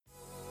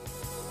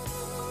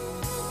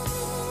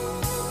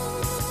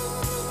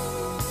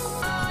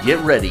Get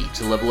ready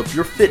to level up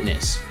your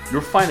fitness,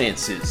 your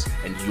finances,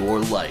 and your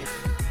life.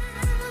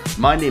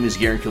 My name is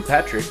Garen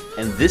Kilpatrick,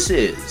 and this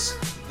is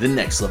the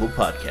Next Level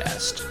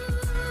Podcast.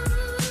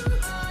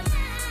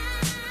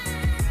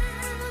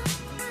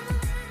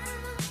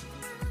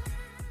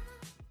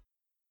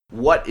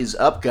 What is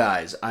up,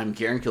 guys? I'm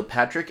Garen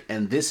Kilpatrick,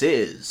 and this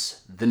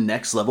is the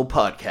Next Level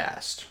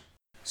Podcast.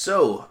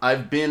 So,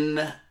 I've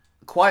been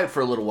quiet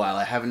for a little while.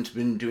 I haven't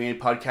been doing any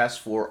podcasts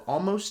for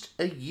almost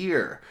a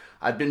year.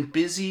 I've been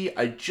busy.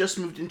 I just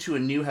moved into a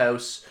new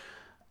house.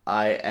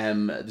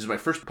 This is my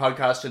first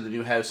podcast in the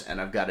new house,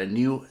 and I've got a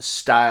new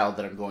style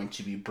that I'm going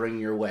to be bringing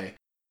your way.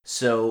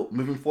 So,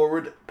 moving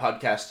forward,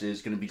 podcast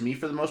is going to be me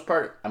for the most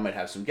part. I might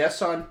have some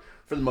guests on.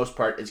 For the most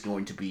part, it's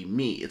going to be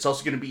me. It's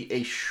also going to be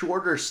a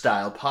shorter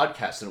style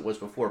podcast than it was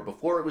before.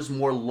 Before, it was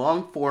more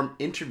long-form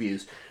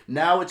interviews.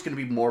 Now, it's going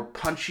to be more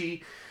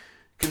punchy,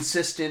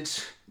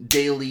 consistent,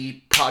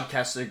 daily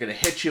podcasts that are going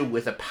to hit you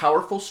with a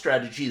powerful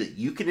strategy that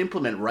you can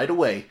implement right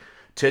away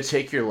to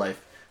take your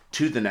life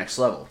to the next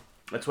level.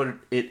 That's what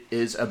it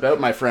is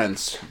about, my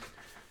friends.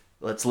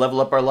 Let's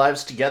level up our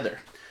lives together.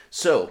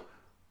 So,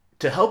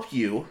 to help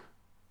you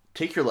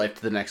take your life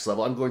to the next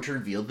level, I'm going to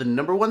reveal the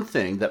number one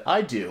thing that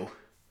I do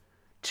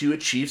to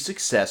achieve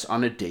success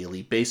on a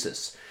daily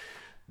basis.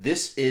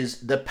 This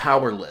is the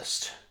Power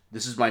List.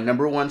 This is my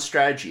number one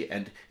strategy,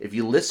 and if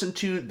you listen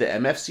to the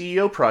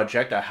MFCEO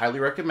Project, I highly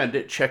recommend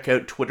it. Check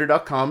out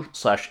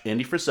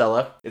twitter.com/Andy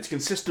Frisella. It's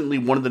consistently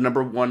one of the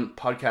number one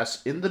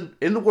podcasts in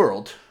the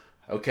world,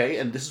 okay?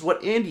 And this is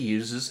what Andy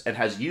uses and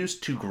has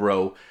used to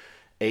grow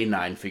a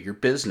 9-figure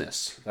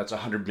business. That's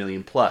 100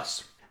 million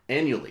plus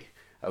annually,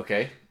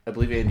 okay? I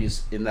believe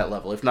Andy's in that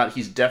level. If not,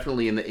 he's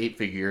definitely in the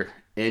 8-figure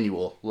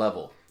annual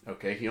level,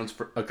 okay? He owns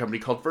a company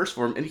called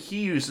Firstform, and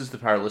he uses the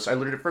Power List. I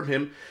learned it from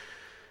him.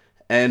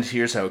 And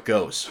here's how it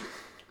goes.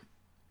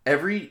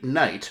 Every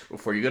night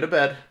before you go to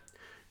bed,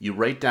 you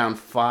write down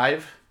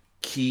 5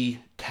 key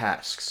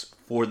tasks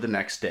for the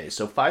next day.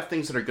 So 5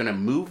 things that are going to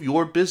move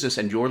your business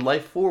and your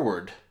life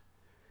forward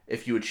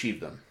if you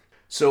achieve them.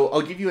 So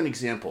I'll give you an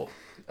example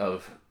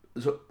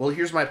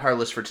here's my power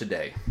list for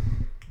today.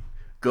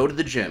 Go to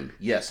the gym.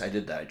 Yes, I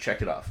did that. I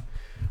checked it off.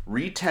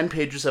 Read 10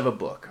 pages of a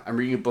book. I'm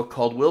reading a book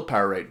called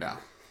Willpower right now.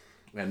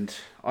 And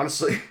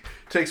honestly, it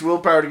takes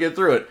willpower to get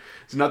through it.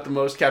 It's not the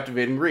most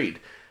captivating read.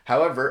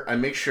 However, I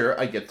make sure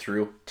I get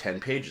through 10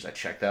 pages. I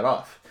check that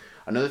off.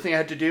 Another thing I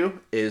had to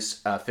do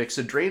is fix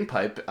a drain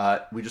pipe.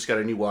 We just got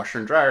a new washer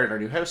and dryer in our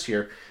new house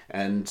here,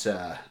 and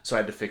so I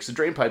had to fix the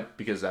drain pipe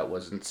because that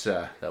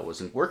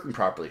wasn't working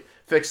properly.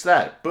 Fix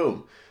that.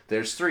 Boom.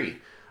 There's 3.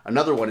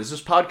 Another one is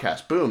this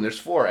podcast. Boom, there's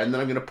 4. And then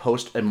I'm going to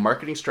post a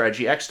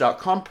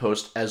marketingstrategyx.com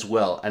post as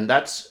well. And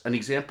that's an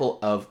example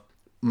of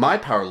my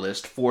power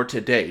list for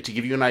today to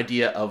give you an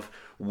idea of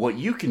what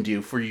you can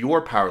do for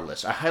your power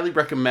list. I highly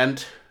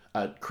recommend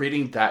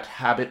creating that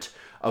habit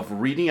of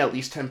reading at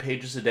least 10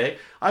 pages a day.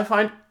 I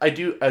find I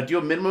do a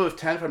minimum of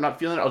 10. If I'm not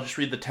feeling it, I'll just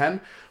read the 10.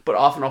 But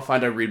often I'll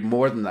find I read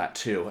more than that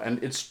too.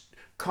 And it's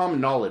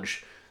common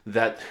knowledge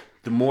that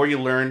the more you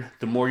learn,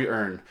 the more you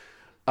earn.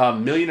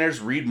 Millionaires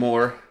read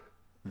more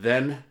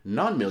than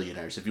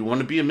non-millionaires. If you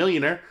want to be a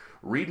millionaire,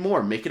 read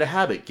more. Make it a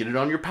habit. Get it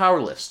on your power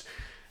list.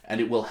 And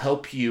it will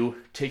help you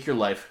take your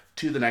life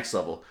to the next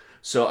level.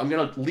 So I'm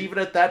going to leave it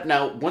at that.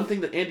 Now, one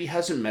thing that Andy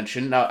hasn't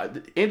mentioned, now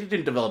Andy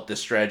didn't develop this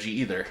strategy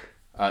either.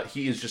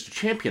 He is just a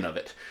champion of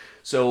it.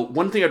 So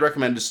one thing I'd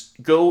recommend is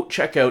go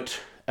check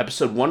out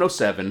episode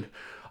 107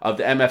 of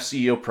the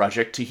MFCEO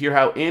Project to hear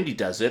how Andy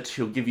does it.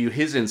 He'll give you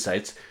his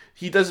insights.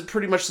 He does it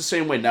pretty much the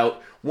same way.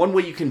 Now, one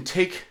way you can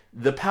take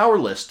the power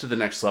list to the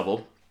next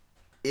level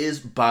is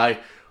by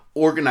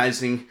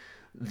organizing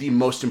the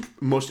most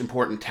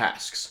important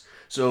tasks.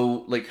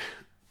 So,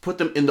 put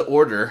them in the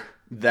order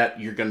that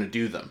you're going to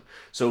do them.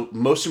 So,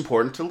 most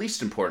important to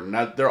least important.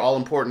 Now, they're all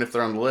important if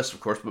they're on the list, of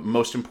course, but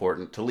most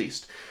important to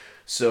least.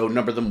 So,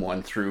 number them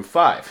 1 through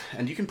 5.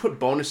 And you can put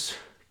bonus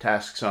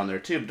tasks on there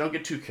too, but don't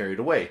get too carried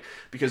away.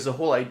 Because the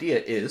whole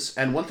idea is,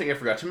 and one thing I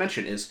forgot to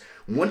mention is,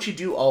 once you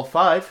do all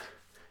 5,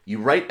 you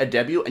write a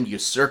W and you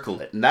circle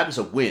it. And that is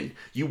a win.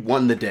 You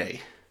won the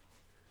day.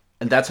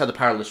 And that's how the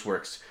power list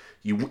works.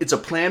 It's a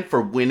plan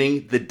for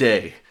winning the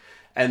day.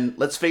 And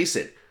let's face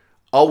it,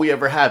 all we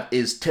ever have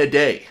is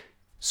today.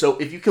 So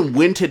if you can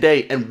win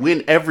today and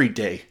win every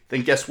day,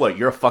 then guess what?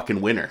 You're a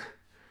fucking winner.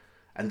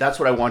 And that's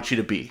what I want you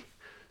to be.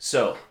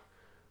 So,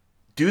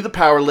 do the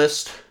power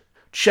list.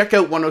 Check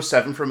out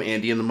 107 from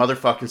Andy and the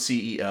motherfucking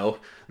CEO,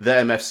 the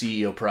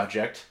MFCEO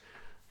Project.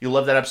 You'll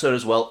love that episode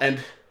as well.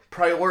 And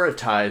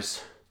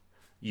prioritize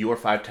your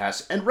 5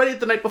 tasks. And write it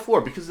the night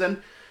before, because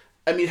then,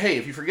 hey,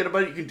 if you forget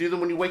about it, you can do them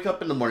when you wake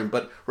up in the morning.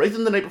 But write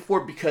them the night before,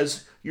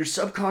 because your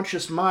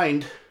subconscious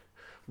mind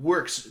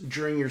works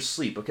during your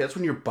sleep. Okay, that's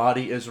when your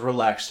body is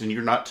relaxed and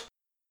you're not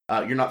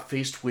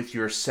faced with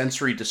your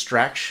sensory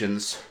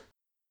distractions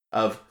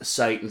of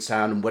sight and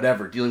sound and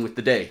whatever dealing with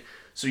the day.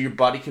 So your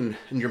body can,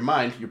 and your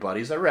mind, your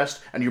body is at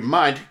rest, and your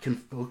mind can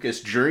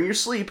focus during your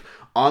sleep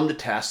on the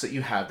tasks that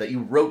you have that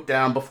you wrote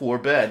down before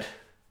bed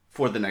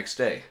for the next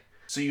day.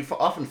 So you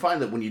often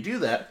find that when you do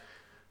that,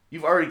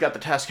 you've already got the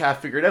task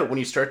half figured out when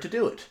you start to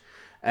do it.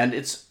 And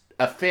it's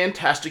a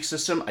fantastic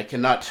system. I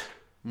cannot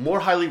more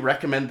highly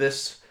recommend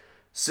this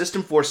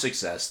system for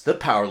success, the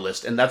Power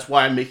List, and that's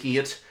why I'm making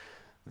it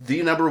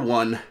the number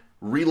one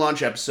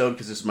relaunch episode,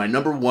 because it's my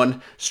number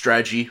one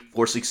strategy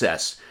for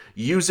success.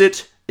 Use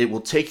it. It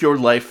will take your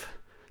life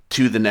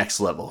to the next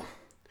level.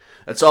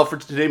 That's all for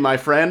today, my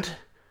friend.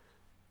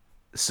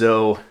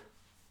 So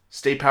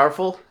stay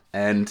powerful,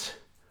 and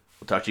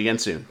we'll talk to you again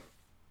soon.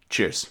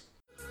 Cheers.